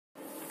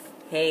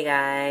Hey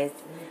guys,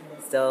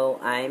 so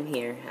I'm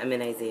here. I'm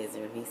in Isaiah's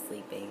room. He's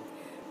sleeping.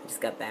 I just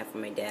got back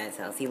from my dad's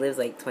house. He lives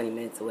like 20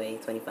 minutes away,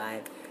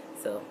 25.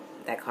 So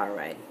that car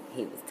ride,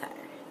 he was tired.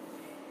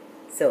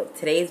 So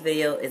today's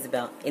video is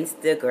about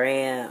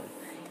Instagram.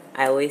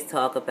 I always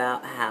talk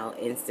about how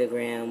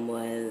Instagram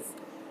was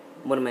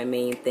one of my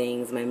main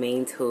things, my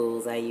main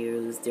tools I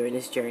used during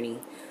this journey.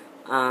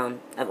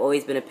 I've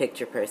always been a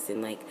picture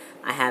person. Like,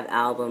 I have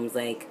albums,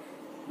 like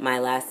my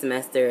last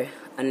semester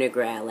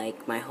undergrad,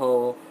 like my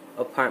whole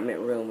apartment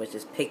room was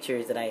just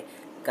pictures that I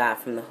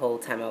got from the whole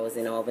time I was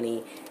in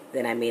Albany.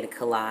 Then I made a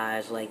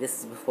collage. Like, this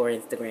is before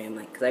Instagram,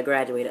 like, because I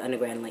graduated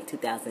undergrad in like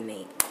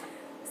 2008.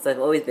 So I've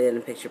always been a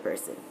picture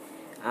person.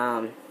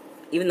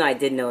 Even though I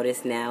did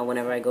notice now,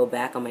 whenever I go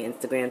back on my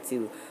Instagram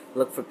to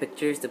look for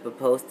pictures to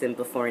post in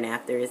before and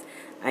afters,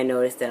 I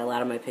noticed that a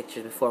lot of my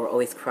pictures before were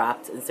always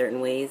cropped in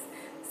certain ways.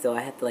 So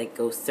I have to like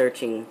go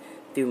searching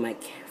through my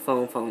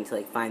phone to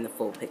like find the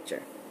full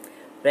picture.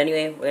 But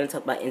anyway, we're going to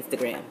talk about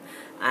Instagram.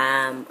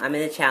 I'm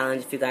in a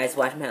challenge, if you guys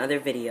watch my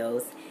other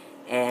videos,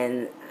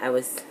 and I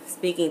was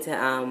speaking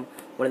to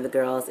one of the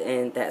girls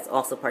and that's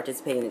also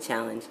participating in the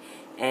challenge,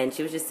 and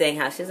she was just saying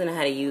how she doesn't know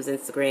how to use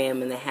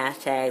Instagram and the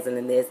hashtags and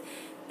then this,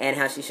 and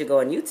how she should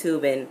go on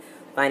YouTube and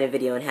find a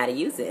video on how to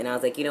use it. And I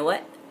was like, you know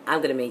what? I'm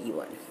going to make you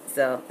one.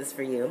 So this is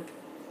for you.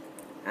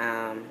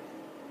 I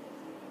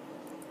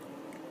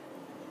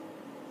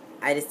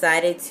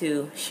decided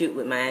to shoot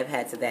with my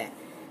iPad so that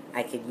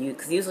I could use,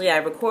 because usually I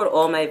record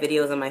all my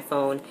videos on my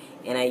phone,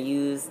 and I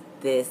use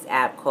this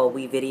app called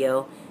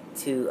WeVideo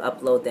to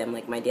upload them,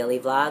 like my daily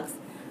vlogs.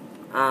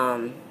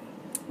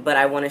 But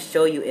I want to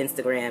show you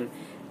Instagram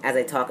as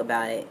I talk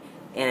about it,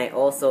 and I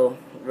also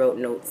wrote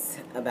notes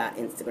about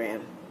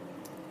Instagram.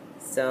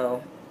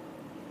 So,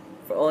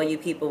 for all you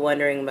people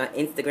wondering about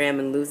Instagram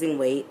and losing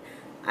weight,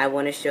 I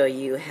want to show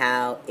you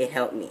how it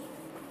helped me.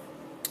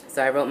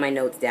 So I wrote my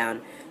notes down.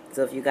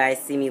 So if you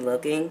guys see me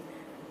looking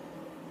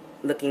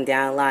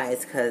down a lot,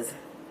 it's because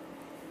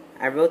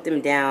I wrote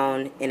them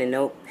down in a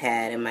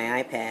notepad in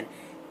my iPad,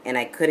 and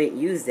I couldn't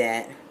use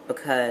that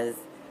because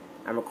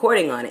I'm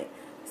recording on it.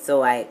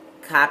 So I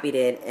copied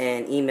it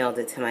and emailed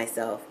it to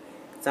myself.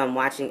 So I'm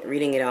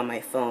reading it on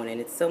my phone,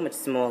 and it's so much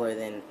smaller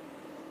than,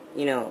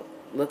 you know,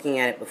 looking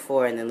at it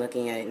before and then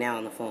looking at it now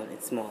on the phone.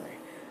 It's smaller,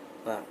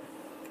 but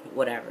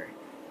whatever.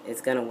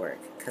 It's gonna work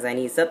because I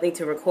need something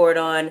to record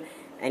on.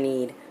 I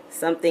need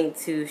something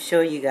to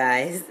show you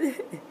guys.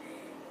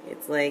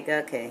 It's like,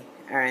 okay,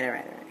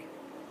 alright.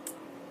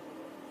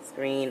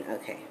 Screen,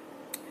 okay.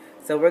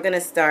 So we're gonna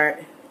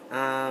start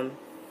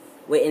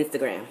with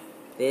Instagram.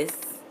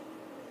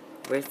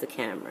 Where's the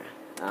camera?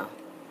 Oh,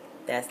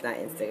 that's not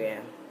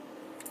Instagram.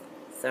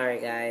 Sorry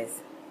guys.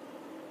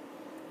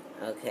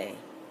 Okay.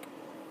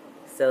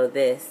 So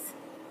this,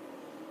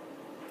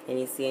 can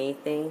you see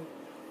anything?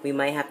 We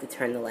might have to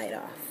turn the light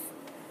off.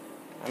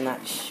 I'm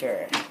not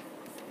sure,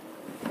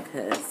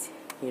 because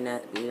you're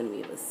not even gonna be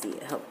able to see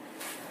it. Help.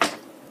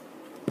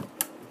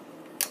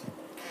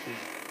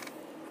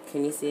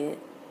 Can you see it?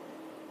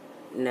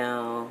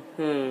 No.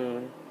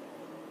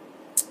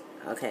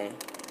 Okay.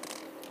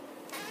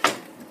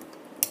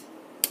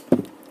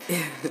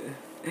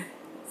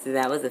 So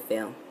that was a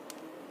fail.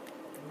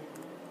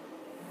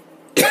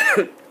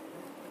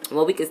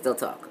 Well, we can still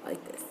talk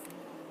like this.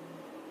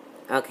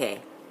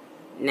 Okay.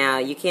 Now,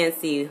 you can't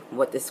see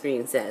what the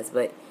screen says,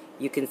 but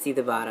you can see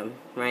the bottom,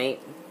 right?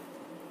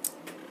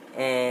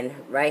 And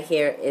right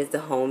here is the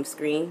home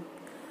screen.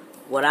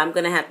 What I'm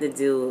going to have to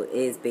do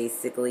is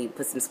basically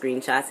put some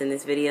screenshots in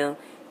this video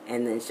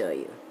and then show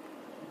you.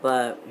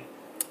 But,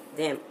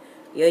 damn.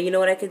 Yo, you know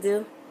what I could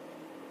do?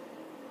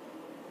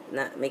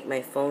 Not make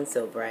my phone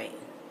so bright.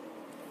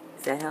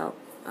 Does that help?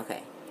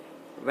 Okay.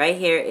 Right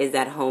here is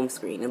that home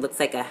screen. It looks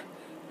like a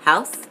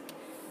house.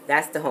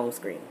 That's the home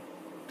screen.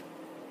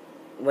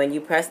 When you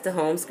press the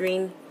home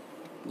screen,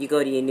 you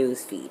go to your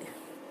news feed.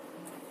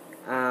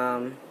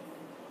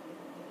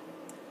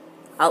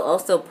 I'll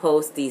also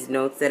post these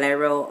notes that I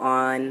wrote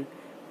on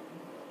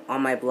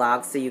my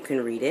blog so you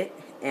can read it,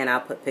 and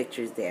I'll put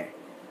pictures there.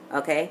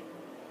 Okay?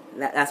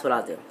 That's what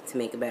I'll do to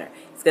make it better.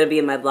 It's going to be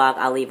in my blog.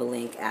 I'll leave a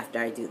link after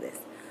I do this.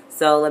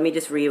 So let me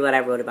just read what I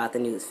wrote about the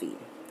news feed.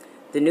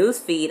 The news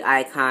feed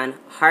icon,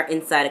 heart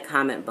inside a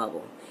comment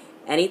bubble.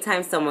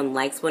 Anytime someone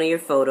likes one of your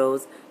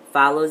photos,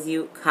 follows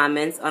you,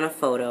 comments on a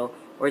photo,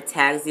 or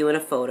tags you in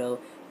a photo,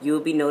 you will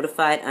be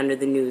notified under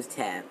the news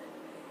tab.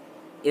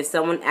 If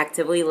someone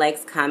actively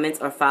likes, comments,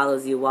 or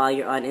follows you while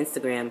you're on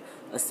Instagram,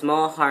 a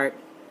small heart,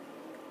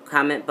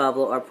 comment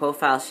bubble, or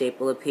profile shape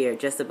will appear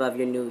just above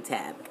your new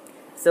tab.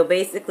 So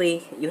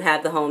basically, you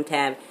have the home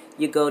tab,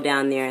 you go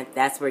down there,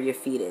 that's where your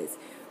feed is.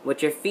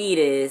 What your feed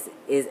is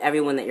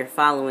everyone that you're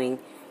following.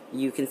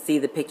 You can see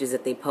the pictures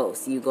that they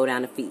post. You go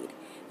down to feed.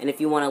 And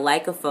if you want to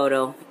like a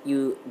photo,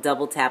 you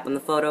double tap on the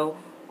photo,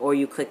 or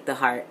you click the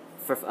heart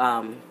for,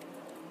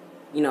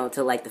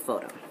 to like the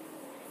photo.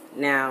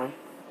 Now,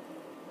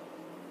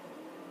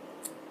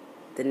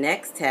 the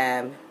next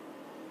tab,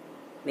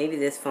 maybe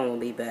this phone will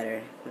be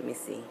better. Let me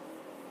see.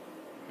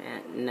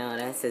 No,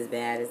 that's as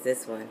bad as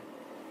this one.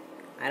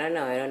 I don't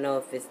know. I don't know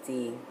if it's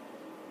the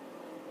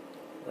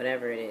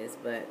whatever it is,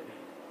 but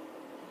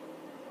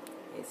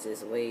it's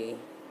just way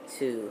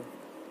too.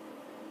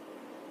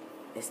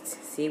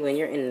 See, when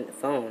you're in the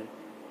phone,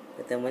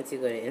 but then once you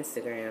go to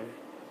Instagram.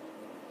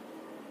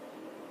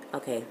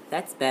 Okay,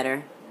 that's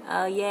better.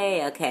 Oh,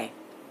 yay. Okay.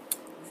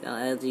 So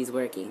LG's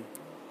working.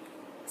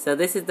 So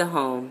this is the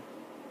home,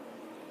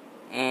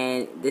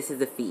 and this is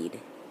the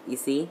feed. You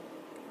see?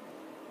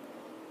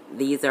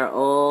 These are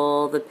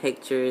all the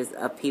pictures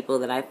of people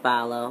that I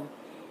follow,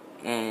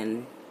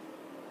 and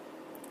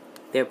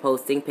they're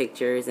posting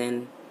pictures,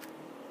 and,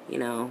 you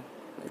know,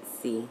 let's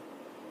see.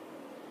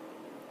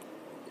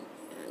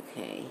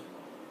 Okay.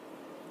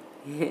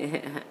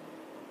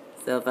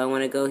 So if I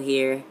want to go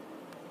here,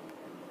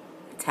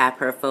 tap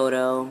her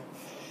photo,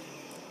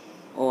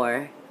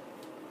 or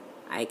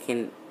I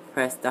can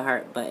press the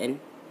heart button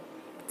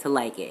to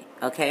like it,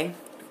 okay?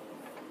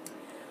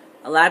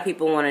 A lot of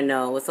people want to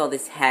know what's all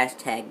this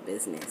hashtag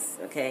business,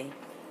 okay?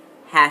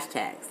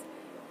 Hashtags.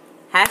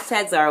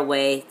 Hashtags are a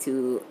way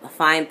to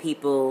find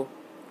people,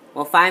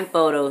 well, find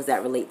photos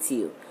that relate to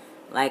you.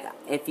 Like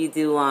if you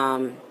do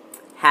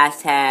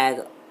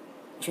hashtag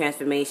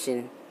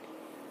transformation,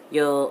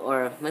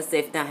 or let's say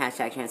if it's not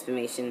hashtag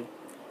transformation,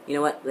 you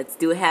know what? Let's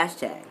do a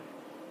hashtag.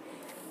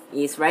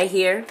 It's right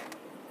here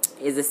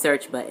is a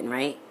search button,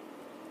 right?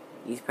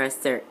 You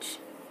press search,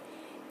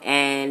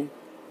 and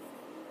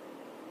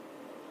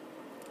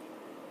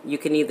you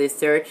can either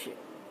search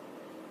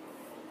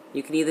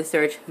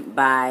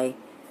by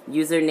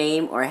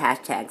username or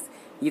hashtags.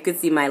 You can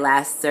see my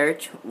last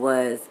search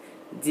was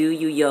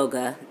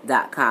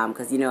doyouyoga.com,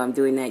 because you know I'm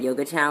doing that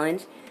yoga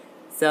challenge.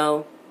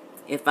 So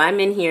if I'm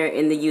in here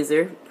in the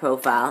user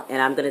profile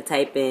and I'm going to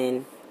type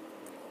in,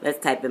 let's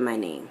type in my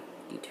name,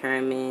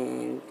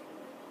 determined,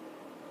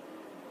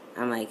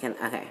 I'm like,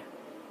 okay,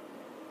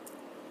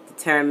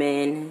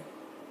 determined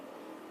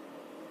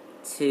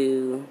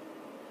to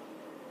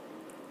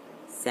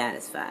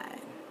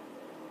satisfied.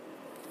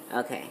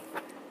 Okay,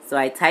 so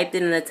I typed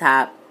it in the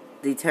top,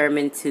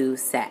 determined to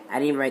sat. I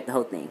didn't even write the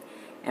whole thing.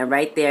 And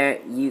right there,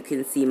 you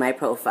can see my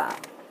profile.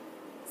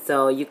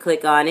 So you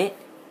click on it,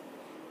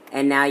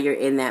 and now you're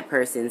in that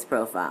person's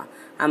profile.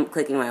 I'm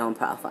clicking my own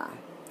profile.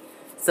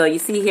 So you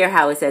see here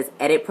how it says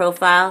edit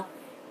profile.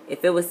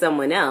 If it was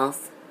someone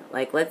else,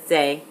 like let's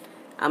say,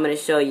 I'm going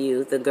to show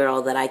you the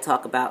girl that I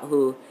talk about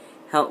who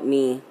helped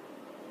me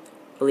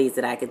believe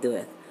that I could do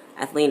it.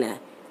 Athlena.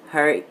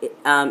 Her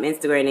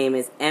Instagram name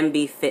is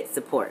MB Fit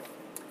Support.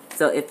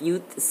 So if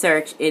you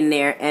search in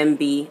there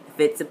MB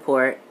Fit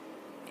Support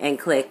and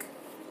click,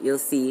 you'll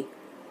see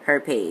her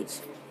page.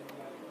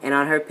 And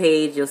on her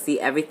page, you'll see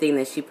everything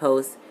that she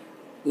posts.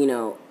 You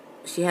know,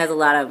 she has a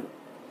lot of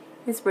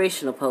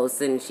inspirational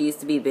posts, and she used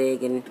to be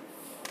big, and,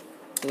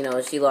 you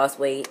know, she lost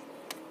weight,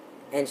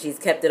 and she's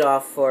kept it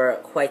off for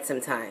quite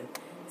some time.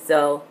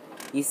 So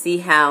you see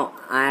how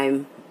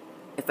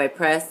if I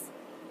press,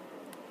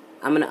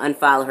 I'm going to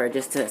unfollow her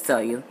just to show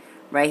you.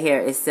 Right here,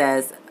 it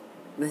says,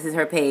 this is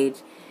her page,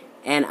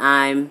 and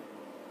I'm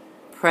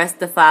pressed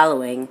the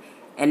following,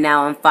 and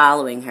now I'm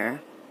following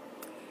her.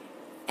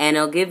 And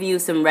it'll give you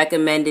some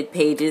recommended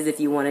pages if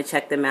you want to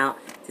check them out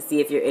to see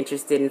if you're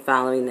interested in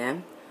following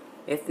them.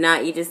 If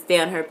not, you just stay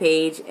on her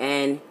page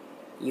and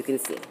you can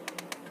see.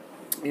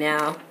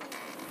 Now,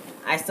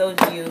 I showed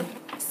you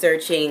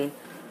searching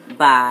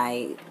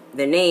by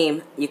their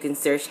name. You can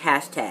search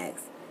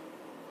hashtags.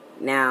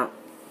 Now,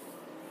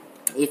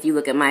 if you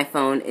look at my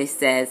phone, it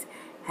says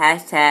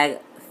hashtag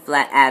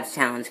flat abs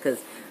challenge,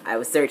 because I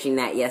was searching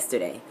that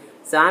yesterday.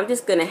 So I'm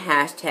just going to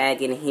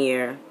hashtag in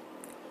here,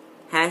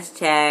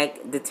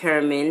 hashtag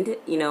determined,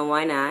 you know,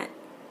 why not,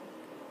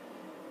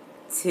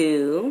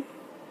 to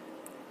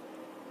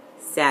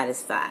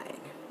satisfied,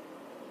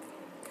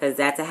 because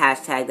that's a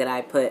hashtag that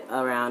I put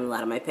around a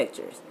lot of my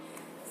pictures.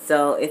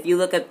 So if you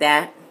look at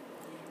that,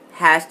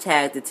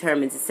 hashtag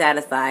determined to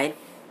satisfied,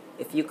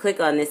 if you click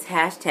on this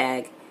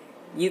hashtag,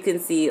 you can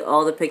see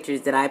all the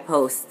pictures that I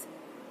post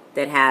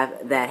that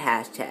have that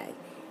hashtag,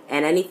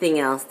 and anything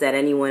else that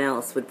anyone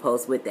else would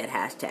post with that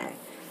hashtag.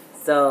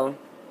 So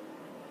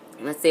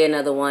let's say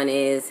another one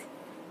is,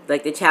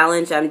 like the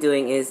challenge I'm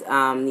doing is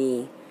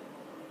the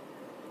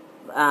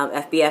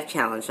FBF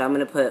challenge. So I'm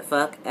going to put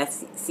fuck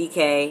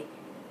FCK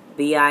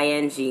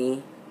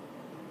BING,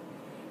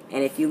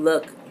 and if you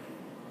look,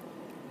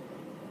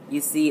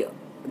 you see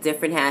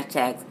different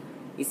hashtags.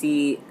 You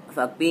see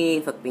fuck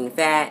being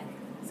fat,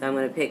 so I'm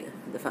going to pick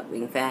the fuck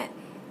being fat.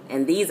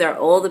 And these are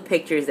all the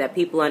pictures that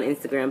people on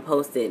Instagram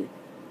posted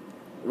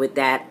with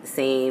that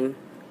same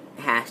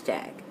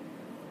hashtag.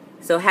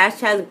 So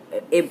hashtags,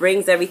 it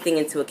brings everything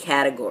into a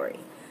category.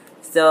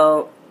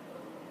 So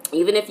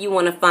even if you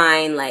want to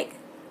find like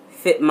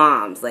fit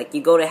moms, like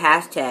you go to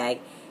hashtag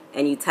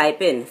and you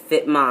type in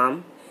fit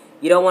mom,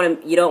 you don't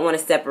want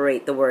to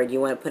separate the word.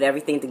 You want to put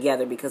everything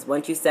together, because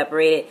once you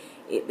separate it,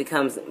 it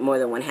becomes more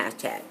than one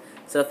hashtag.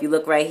 So if you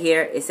look right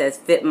here, it says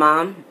fit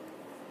mom.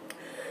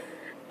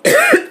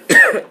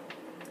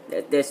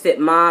 There's fit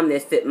mom,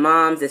 there's fit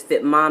moms, there's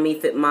fit mommy,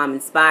 fit mom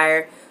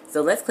inspire.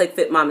 So let's click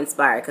Fit Mom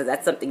Inspire because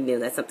that's something new.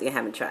 That's something I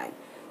haven't tried.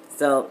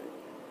 So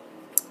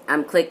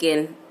I'm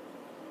clicking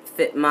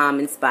Fit Mom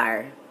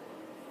Inspire.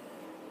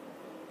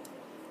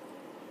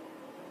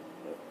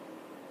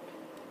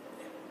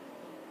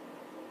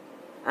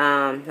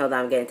 Hold on,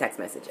 I'm getting a text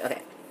message.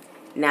 Okay.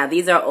 Now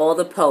these are all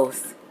the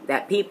posts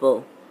that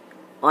people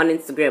on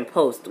Instagram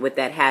post with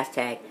that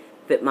hashtag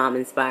Fit Mom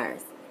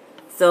Inspires.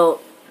 So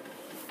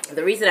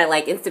the reason I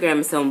like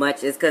Instagram so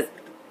much is because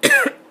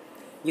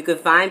you can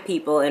find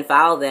people and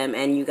follow them,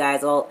 and you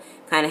guys all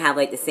kind of have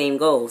like the same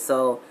goals.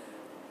 So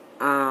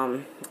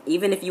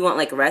even if you want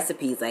like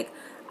recipes, like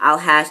I'll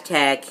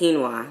hashtag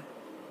quinoa,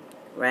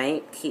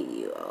 right?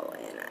 Quinoa.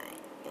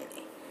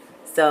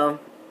 So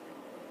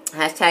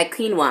hashtag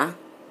quinoa,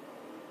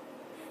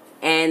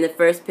 and the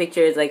first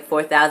picture is like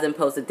 4,000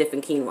 posts of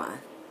different quinoa.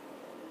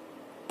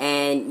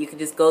 And you can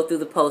just go through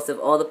the posts of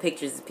all the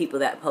pictures of people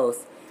that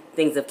post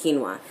things of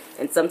quinoa.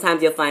 And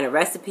sometimes you'll find a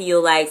recipe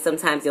you'll like.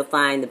 Sometimes you'll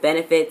find the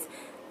benefits.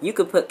 You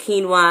could put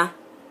quinoa.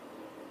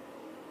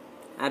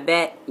 I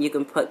bet you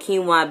can put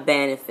quinoa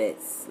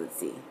benefits. Let's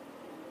see.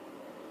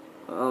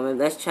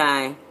 Let's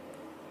try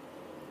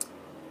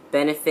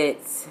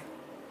benefits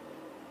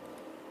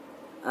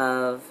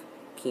of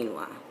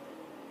quinoa.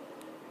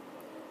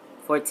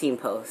 14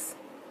 posts.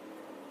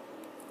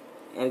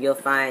 And you'll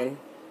find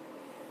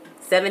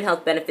 7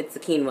 health benefits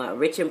of quinoa.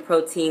 Rich in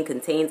protein,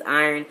 contains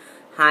iron,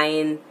 high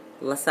in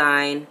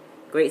lysine,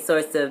 great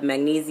source of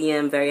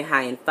magnesium, very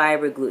high in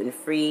fiber,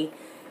 gluten-free.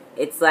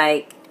 It's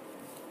like,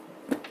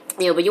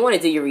 you know, but you want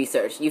to do your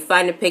research. You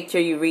find a picture,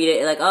 you read it,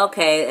 you're like,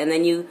 okay, and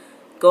then you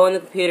go on the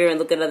computer and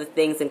look at other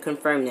things and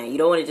confirm that. You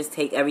don't want to just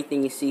take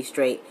everything you see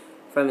straight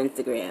from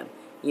Instagram.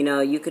 You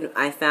know,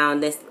 I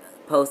found this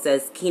post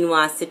says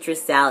quinoa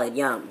citrus salad,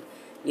 yum.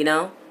 You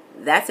know,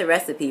 that's a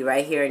recipe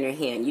right here in your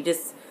hand. You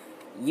just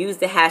use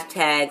the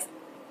hashtags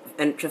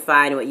and to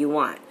find what you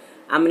want.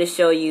 I'm going to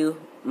show you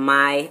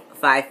my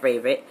 5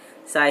 favorite.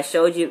 So I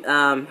showed you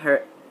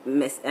her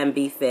Miss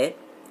MB Fit,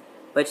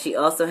 but she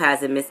also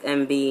has a Miss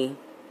MB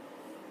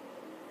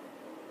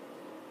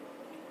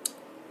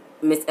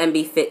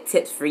Fit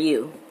tips for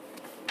you.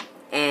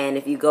 And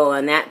if you go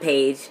on that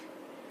page,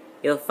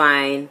 you'll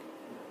find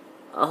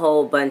a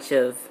whole bunch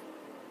of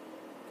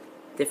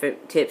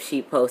different tips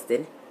she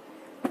posted.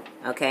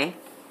 Okay.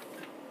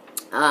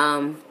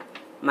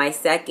 My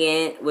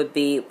second would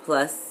be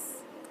plus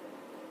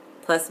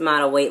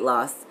model weight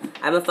loss.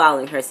 I've been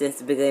following her since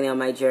the beginning of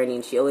my journey,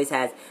 and she always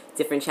has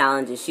different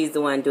challenges. She's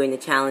the one doing the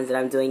challenge that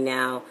I'm doing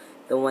now.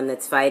 The one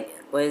that's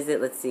what is it?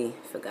 Let's see.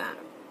 Forgot.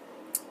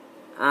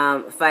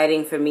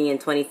 Fighting for me in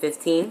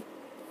 2015.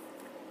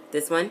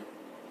 This one.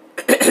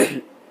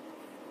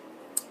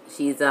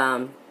 She's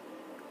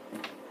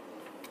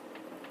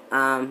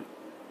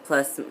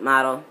plus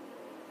model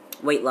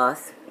weight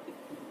loss.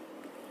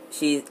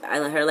 I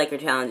let her like her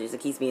challenges.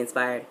 It keeps me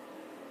inspired.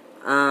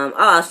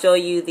 I'll show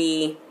you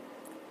the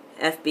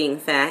F being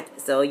fat.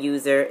 So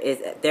user is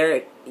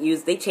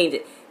they changed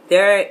it.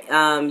 Their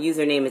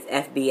username is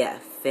FBF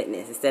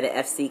Fitness instead of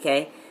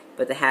FCK,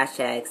 but the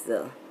hashtag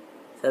still.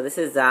 So this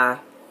is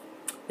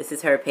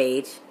her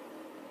page,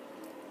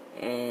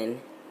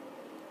 and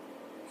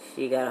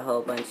she got a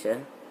whole bunch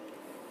of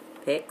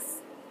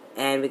pics,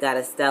 and we got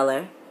a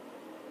Stellar.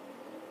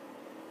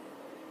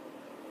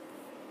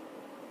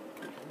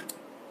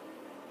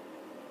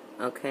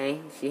 Okay,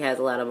 she has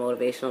a lot of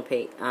motivational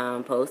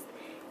posts,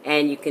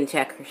 and you can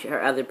check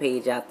her other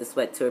page out, the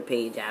Sweat Tour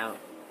page out.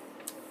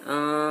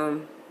 Yeah,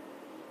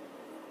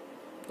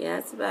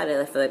 that's about it.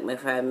 I feel like my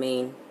 5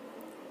 main.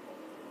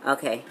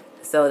 Okay,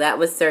 so that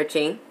was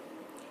searching,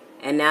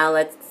 and now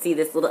let's see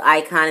this little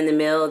icon in the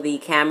middle, the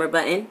camera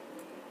button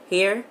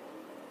here.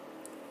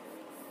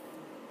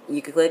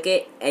 You can click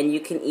it, and you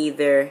can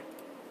either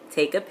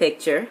take a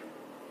picture.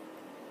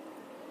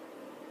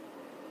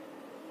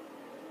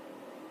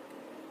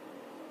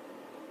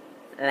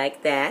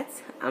 Like that.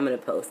 I'm going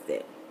to post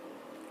it.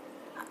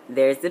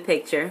 There's the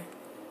picture.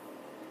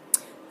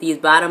 These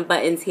bottom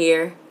buttons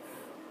here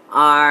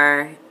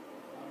are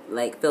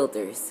like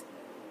filters.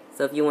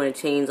 So if you want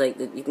to change, like,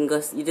 you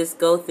just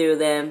go through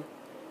them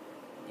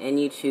and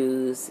you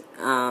choose.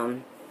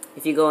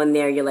 If you go in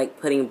there, you're like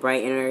putting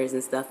brighteners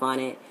and stuff on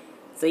it.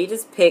 So you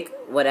just pick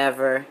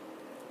whatever.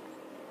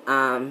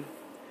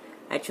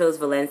 I chose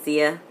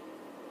Valencia,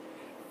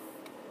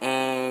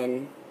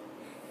 and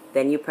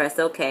then you press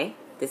OK.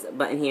 This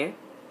button here,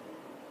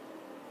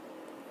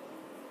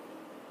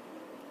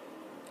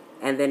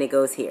 and then it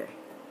goes here.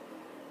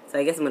 So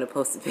I guess I'm going to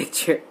post a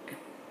picture.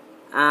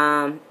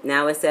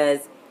 Now it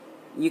says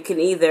you can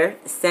either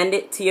send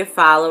it to your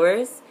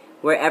followers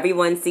where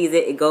everyone sees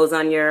it, it goes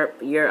on your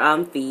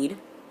feed,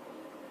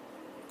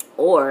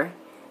 or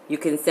you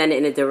can send it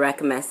in a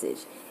direct message.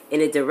 In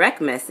a direct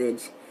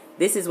message,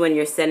 this is when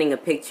you're sending a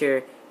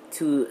picture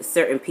to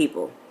certain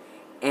people,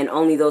 and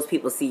only those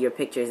people see your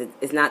pictures.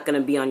 It's not going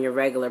to be on your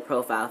regular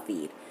profile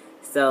feed.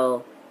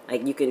 So,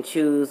 like, you can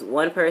choose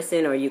one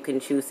person, or you can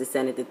choose to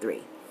send it to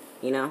 3,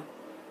 you know?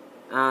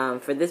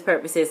 For this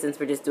purposes, since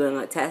we're just doing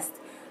a test,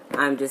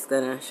 I'm just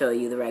going to show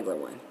you the regular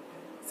one.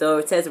 So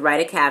it says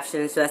write a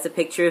caption. So that's a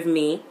picture of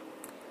me.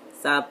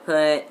 So I'll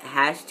put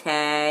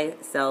hashtag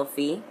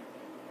selfie.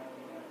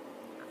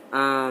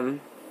 I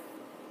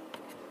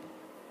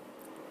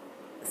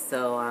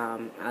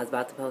was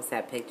about to post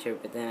that picture,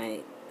 but then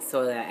I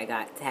saw that I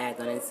got tagged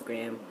on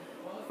Instagram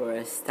for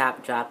a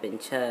stop, drop, and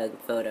chug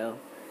photo.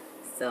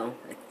 So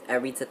I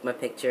retook my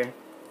picture.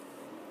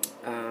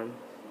 And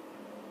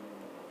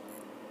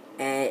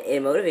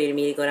it motivated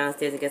me to go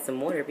downstairs and get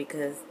some water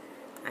because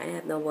I didn't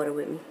have no water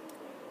with me.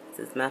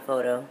 This is my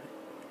photo.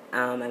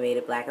 I made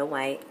it black and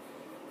white.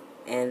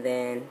 And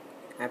then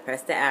I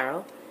pressed the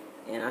arrow.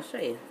 And I'll show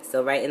you.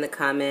 So right in the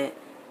comment,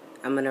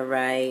 I'm going to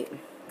write...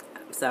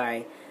 I'm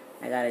sorry.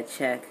 I got to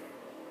check.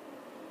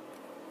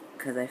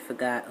 Because I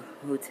forgot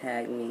who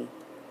tagged me.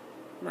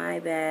 My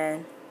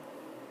bad.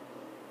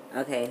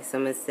 Okay, so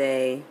I'm going to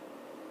say...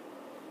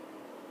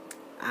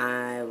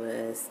 I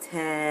was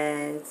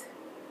tagged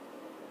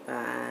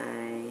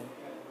by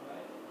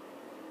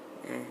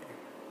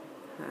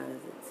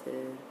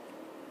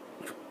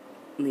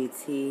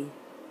positively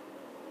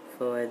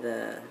for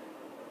the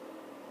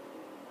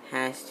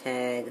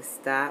hashtag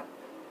stop,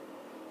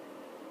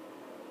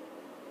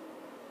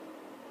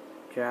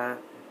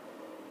 drop,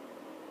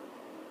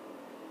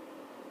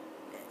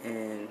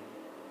 and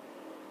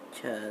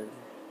chug.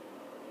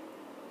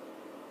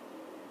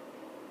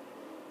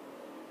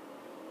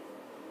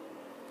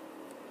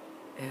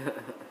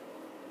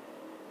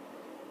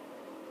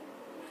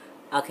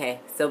 Okay,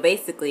 so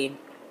basically,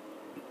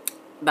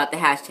 about the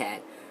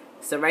hashtag.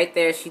 So right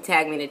there, she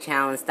tagged me to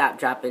challenge stop,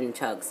 drop, and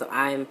chug. So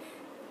I'm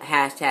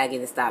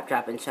hashtagging the stop,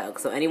 drop, and chug.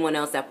 So anyone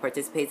else that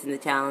participates in the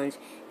challenge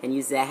and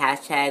uses that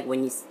hashtag,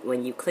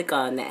 when you click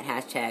on that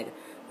hashtag,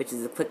 which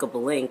is a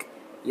clickable link,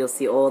 you'll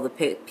see all the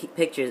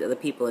pictures of the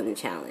people in the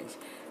challenge.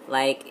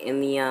 Like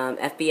in the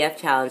FBF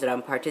challenge that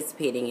I'm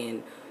participating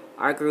in,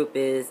 our group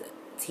is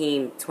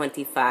Team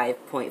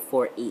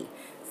 25.4E.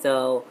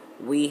 So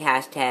we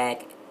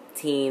hashtag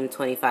Team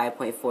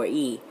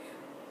 25.4E,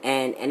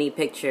 and any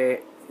picture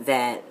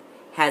that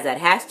has that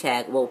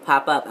hashtag will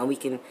pop up, and we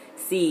can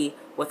see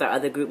what our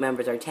other group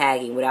members are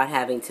tagging without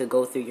having to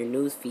go through your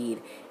news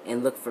feed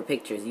and look for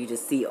pictures. You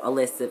just see a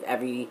list of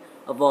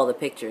all the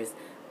pictures.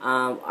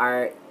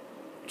 Our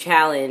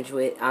challenge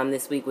with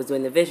this week was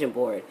doing the vision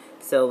board,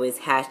 so it's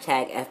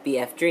hashtag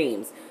FBF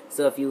Dreams.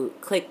 So if you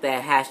click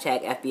that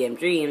hashtag FBM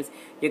Dreams,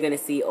 you're going to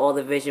see all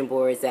the vision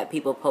boards that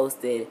people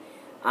posted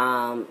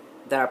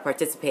that are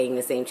participating in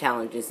the same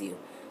challenge as you.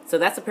 So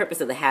that's the purpose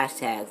of the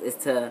hashtags, is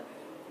to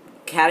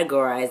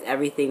categorize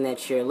everything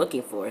that you're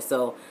looking for.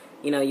 So,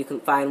 you know, you can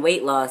find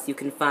weight loss, you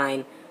can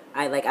find,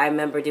 I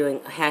remember doing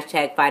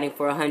hashtag fighting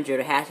for 100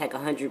 or hashtag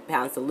 100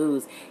 pounds to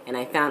lose, and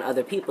I found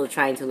other people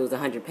trying to lose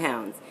 100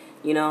 pounds,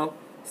 you know?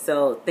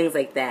 So things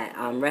like that.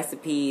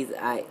 Recipes,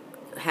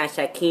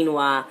 hashtag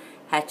quinoa,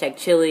 hashtag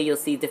chili, you'll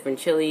see different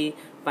chili,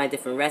 find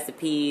different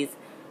recipes.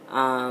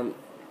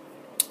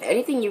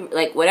 Anything you,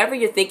 like, whatever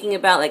you're thinking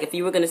about, like if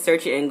you were going to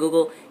search it in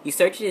Google, you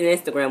search it in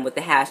Instagram with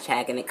the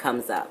hashtag and it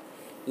comes up,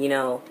 you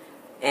know?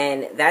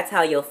 And that's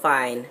how you'll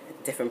find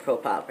different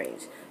profile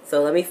range.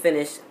 So let me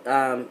finish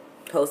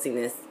posting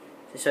this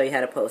to show you how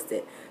to post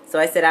it. So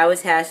I said I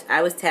was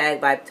tagged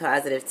by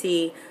Positive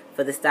T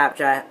for the stop,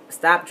 drop,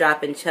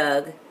 and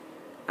chug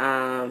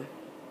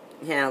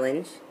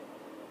challenge.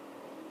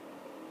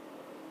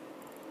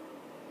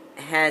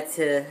 Had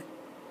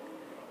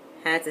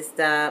to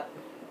stop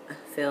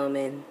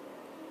filming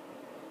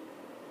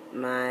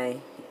my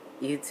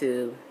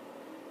YouTube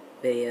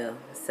video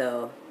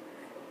so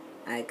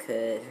I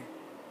could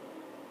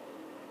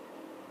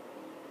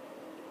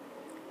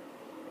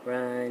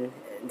run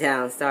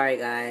down. Sorry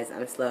guys,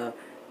 I'm slow.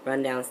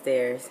 Run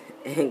downstairs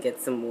and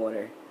get some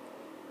water.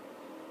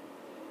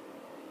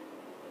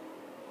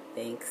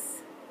 Thanks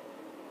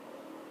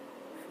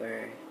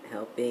for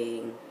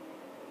helping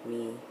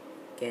me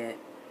get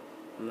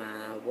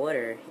my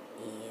water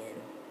in.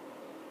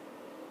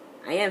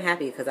 I am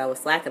happy because I was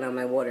slacking on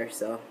my water,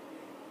 so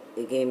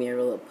it gave me a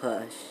little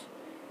push.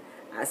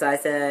 So I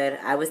said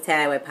I was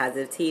tagged by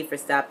Positive T for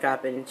stop,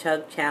 drop, and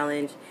chug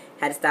challenge.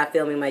 Had to stop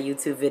filming my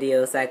YouTube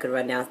video so I could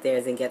run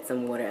downstairs and get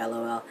some water,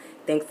 LOL.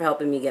 Thanks for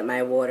helping me get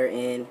my water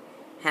in.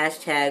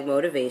 Hashtag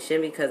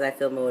motivation because I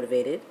feel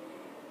motivated.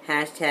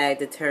 Hashtag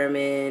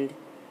determined.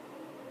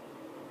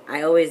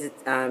 I always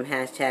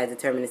hashtag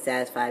determined to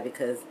satisfy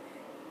because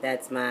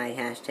that's my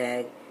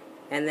hashtag.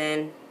 And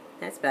then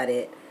that's about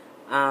it.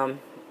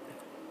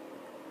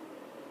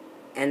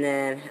 And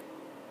then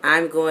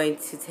I'm going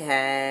to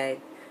tag,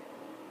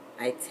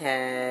 I'm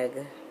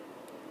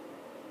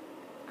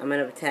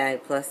going to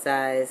tag plus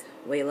size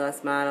weight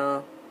loss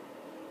model.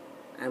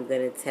 I'm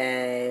going to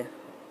tag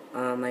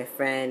my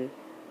friend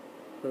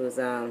who's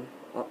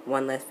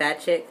one less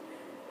fat chick.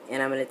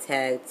 And I'm going to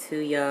tag too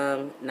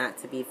young not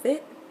to be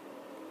fit.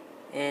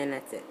 And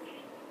that's it.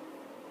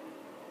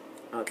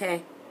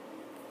 Okay.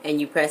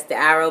 And you press the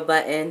arrow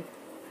button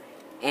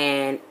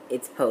and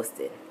it's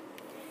posted.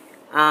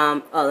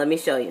 Oh, let me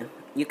show you.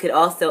 You could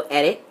also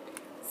edit.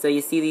 So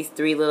you see these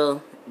three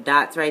little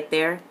dots right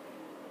there?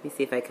 Let me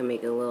see if I can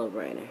make it a little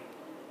brighter.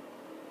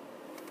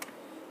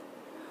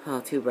 Oh,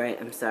 too bright.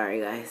 I'm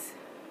sorry, guys.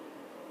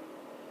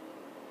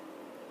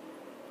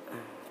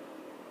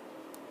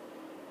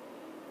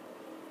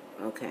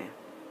 Okay.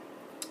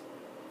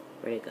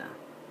 Where'd it go?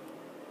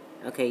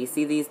 Okay, you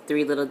see these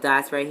 3 little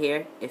dots right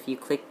here? If you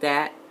click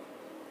that,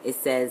 it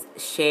says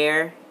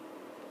share,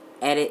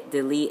 edit,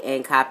 delete,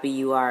 and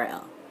copy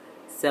URL.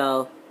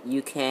 So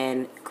you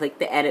can click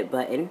the edit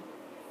button,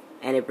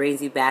 and it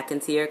brings you back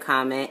into your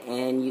comment,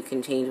 and you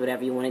can change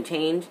whatever you want to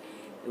change.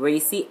 Where you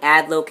see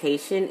add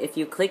location, if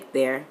you click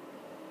there,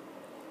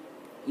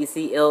 you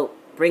see it'll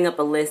bring up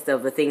a list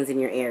of the things in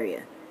your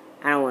area.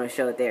 I don't want to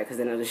show it there because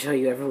then it'll show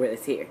you everywhere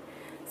that's here.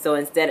 So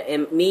instead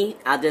of me,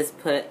 I'll just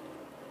put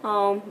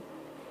home,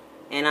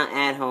 and I'll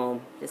add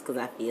home just because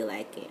I feel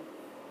like it.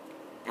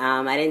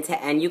 I didn't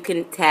and you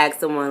can tag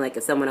someone, like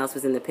if someone else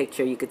was in the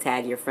picture, you could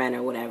tag your friend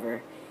or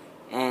whatever.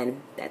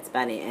 And that's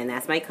about it. And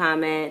that's my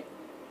comment.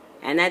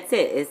 And that's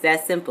it. It's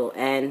that simple.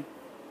 And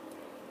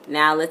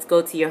now let's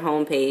go to your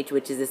home page,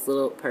 which is this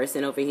little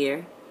person over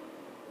here.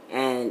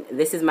 And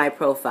this is my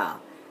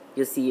profile.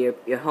 You'll see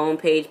your home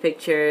page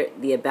picture.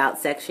 The about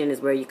section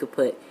is where you could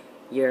put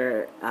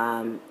your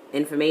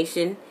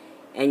information.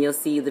 And you'll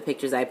see the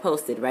pictures I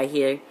posted. Right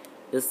here,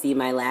 you'll see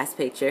my last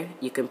picture.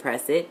 You can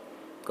press it.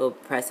 Go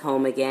press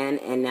home again,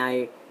 and now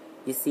you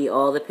see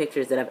all the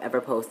pictures that I've ever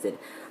posted.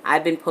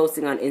 I've been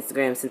posting on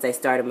Instagram since I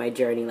started my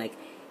journey. Like,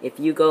 if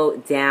you go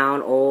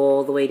down,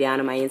 all the way down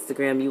to my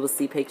Instagram, you will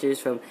see pictures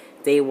from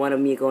day 1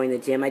 of me going to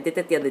the gym. I did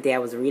that the other day. I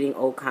was reading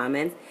old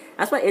comments.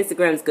 That's why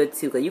Instagram's good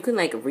too, because you can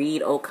like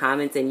read old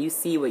comments and you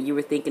see what you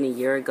were thinking a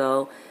year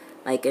ago.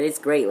 Like, and it's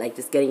great. Like,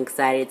 just getting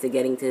excited to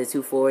getting to the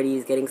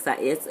 240s, getting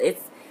excited.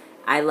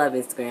 I love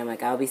Instagram.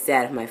 Like, I'll be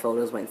sad if my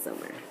photos went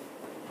somewhere.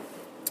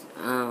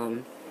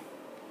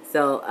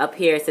 So up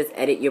here it says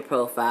edit your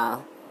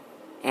profile,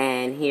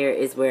 and here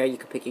is where you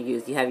can pick your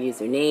use. You have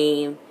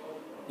username,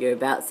 your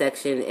about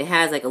section. It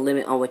has like a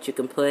limit on what you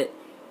can put.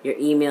 Your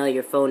email,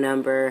 your phone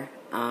number.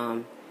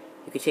 You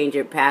can change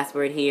your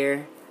password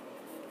here,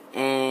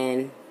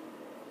 and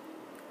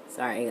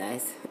sorry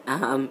guys,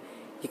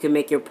 you can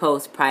make your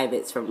post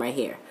privates from right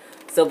here.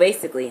 So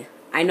basically,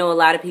 I know a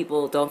lot of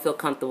people don't feel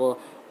comfortable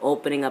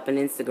opening up an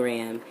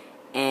Instagram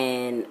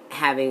and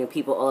having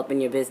people all up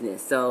in your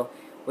business. So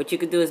what you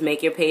could do is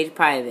make your page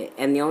private,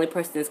 and the only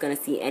person that's going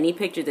to see any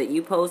picture that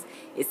you post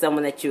is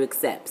someone that you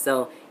accept.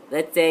 So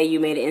let's say you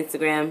made an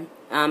Instagram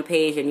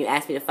page and you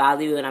asked me to follow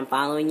you, and I'm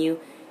following you,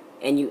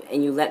 and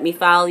you let me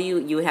follow you,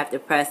 you would have to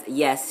press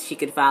yes, she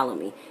could follow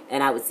me,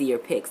 and I would see your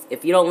pics.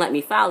 If you don't let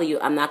me follow you,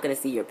 I'm not going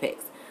to see your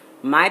pics.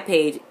 My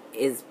page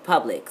is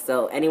public,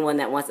 so anyone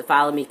that wants to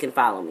follow me can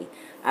follow me.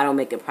 I don't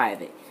make it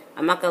private.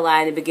 I'm not going to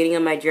lie, in the beginning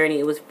of my journey,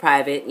 it was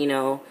private, you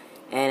know,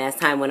 and as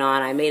time went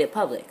on, I made it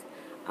public.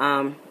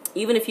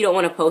 Even if you don't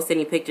want to post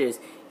any pictures,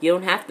 you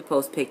don't have to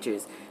post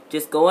pictures.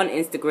 Just go on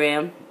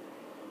Instagram,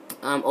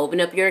 open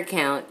up your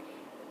account,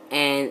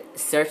 and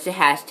search the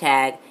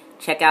hashtag.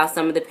 Check out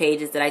some of the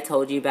pages that I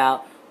told you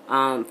about,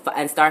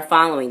 and start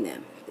following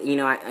them. You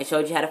know, I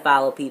showed you how to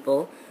follow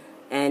people,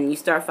 and you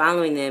start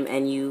following them,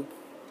 and you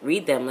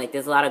read them. Like,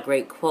 there's a lot of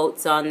great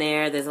quotes on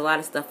there. There's a lot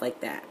of stuff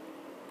like that.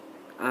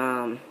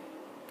 And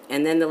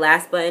then the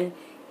last button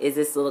is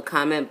this little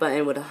comment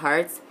button with the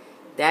hearts.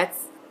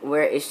 That's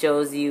where it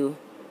shows you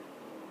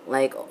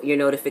like your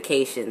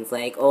notifications,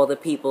 like all the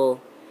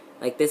people,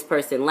 like this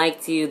person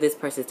liked you, this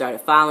person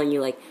started following you,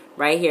 like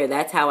right here.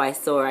 That's how I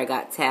saw I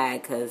got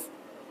tagged, because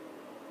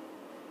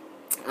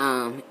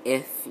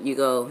if you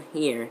go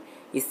here,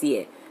 you see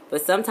it.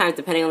 But sometimes,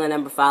 depending on the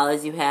number of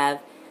followers you have,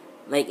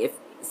 like if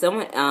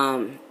someone,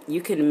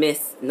 you can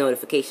miss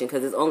notification,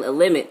 because there's only a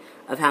limit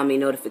of how many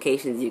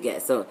notifications you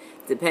get. So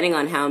depending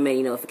on how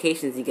many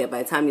notifications you get,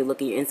 by the time you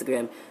look at your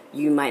Instagram,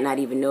 you might not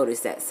even notice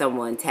that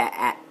someone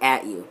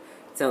at you.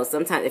 So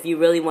sometimes, if you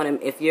really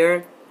want to, if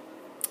you're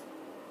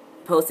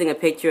posting a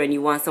picture and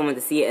you want someone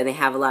to see it and they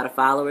have a lot of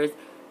followers,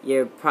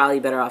 you're probably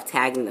better off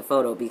tagging the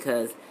photo,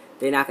 because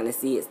they're not going to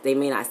see it. They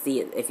may not see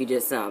it if you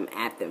just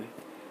at them.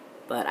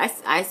 But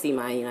I see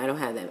mine. You know, I don't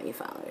have that many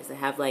followers. I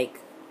have like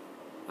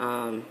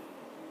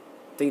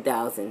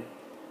 3,000,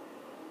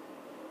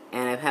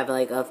 and I have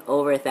like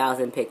over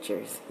 1,000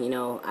 pictures. You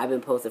know, I've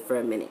been posting for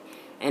a minute.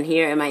 And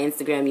here in my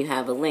Instagram, you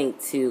have a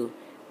link to.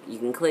 You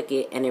can click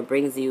it, and it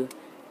brings you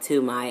to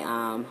my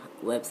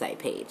website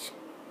page.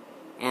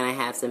 And I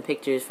have some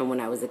pictures from when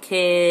I was a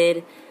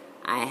kid.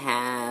 I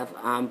have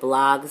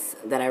blogs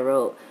that I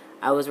wrote.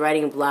 I was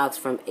writing blogs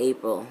from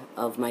April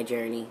of my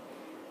journey,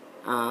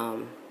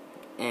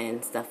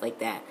 and stuff like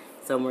that.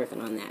 So I'm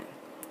working on that.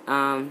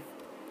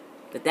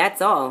 But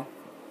that's all.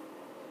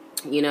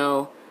 You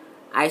know,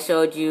 I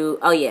showed you,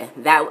 oh yeah,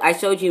 I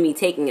showed you me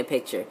taking a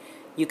picture.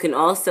 You can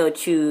also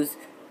choose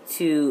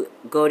to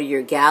go to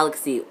your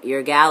gallery,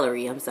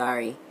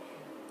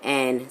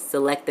 and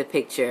select the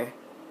picture.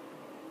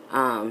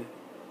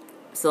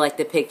 Select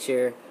the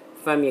picture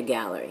from your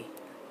gallery.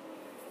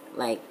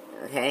 Like,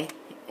 okay?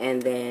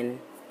 And then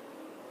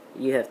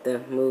you have to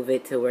move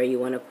it to where you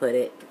want to put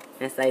it.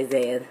 That's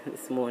Isaiah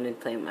this morning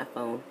playing my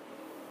phone.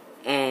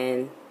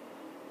 And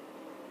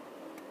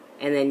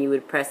and then you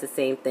would press the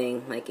same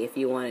thing, like if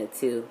you wanted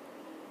to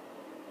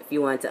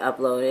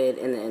upload it,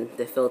 and then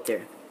the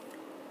filter.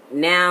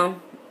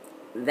 Now,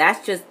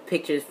 that's just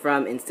pictures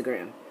from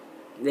Instagram.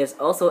 There's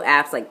also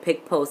apps like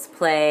Pic Post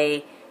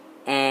Play,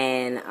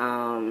 and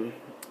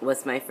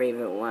what's my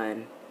favorite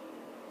one?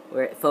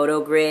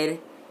 PhotoGrid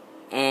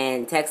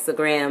and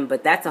Textagram,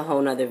 but that's a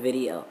whole nother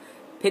video.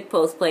 Pic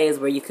Post Play is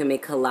where you can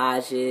make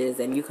collages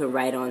and you can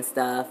write on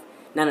stuff.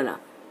 No.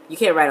 You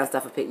can't write on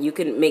stuff. You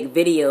can make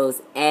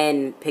videos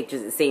and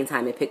pictures at the same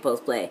time in Pic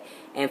Post Play.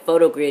 And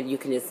PhotoGrid, you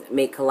can just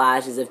make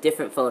collages of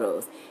different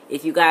photos.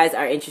 If you guys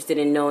are interested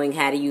in knowing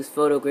how to use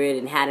PhotoGrid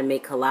and how to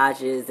make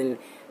collages and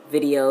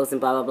videos and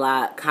blah, blah,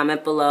 blah,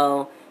 comment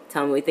below.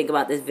 Tell me what you think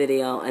about this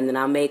video, and then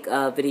I'll make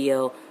a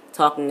video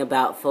talking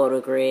about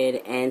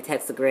PhotoGrid and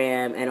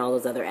Textagram and all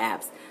those other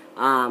apps.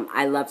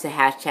 I love to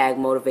hashtag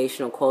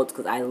motivational quotes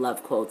because I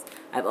love quotes.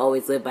 I've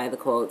always lived by the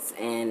quotes,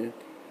 and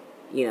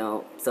you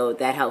know, so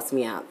that helps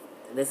me out.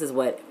 This is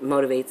what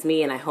motivates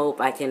me, and I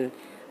hope I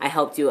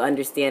helped you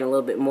understand a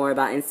little bit more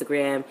about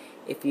Instagram.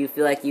 If you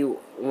feel like you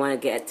want to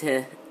get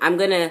to,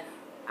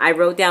 I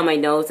wrote down my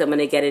notes. I'm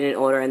gonna get it in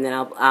order, and then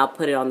I'll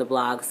put it on the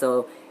blog,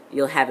 so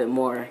you'll have it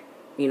more,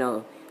 you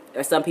know.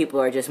 Or some people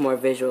are just more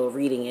visual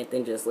reading it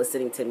than just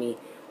listening to me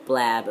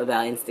blab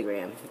about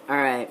Instagram.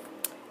 Alright.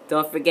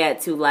 Don't forget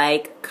to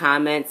like,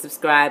 comment,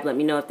 subscribe. Let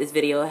me know if this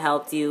video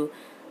helped you.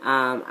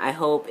 I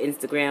hope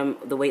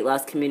Instagram, the weight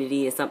loss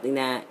community, is something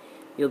that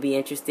you'll be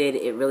interested.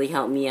 It really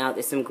helped me out.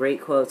 There's some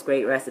great quotes,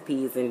 great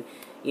recipes, and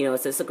you know,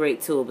 it's just a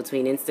great tool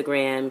between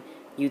Instagram,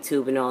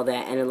 YouTube, and all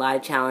that, and a lot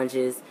of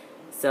challenges.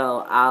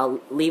 So I'll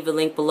leave a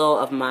link below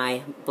of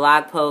my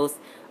blog post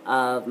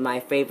of my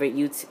favorite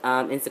YouTube,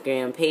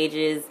 Instagram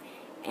pages.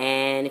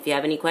 And if you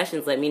have any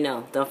questions, let me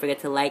know. Don't forget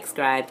to like,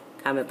 subscribe,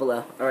 comment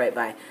below. Alright,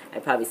 bye. I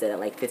probably said it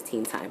like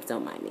 15 times.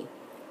 Don't mind me.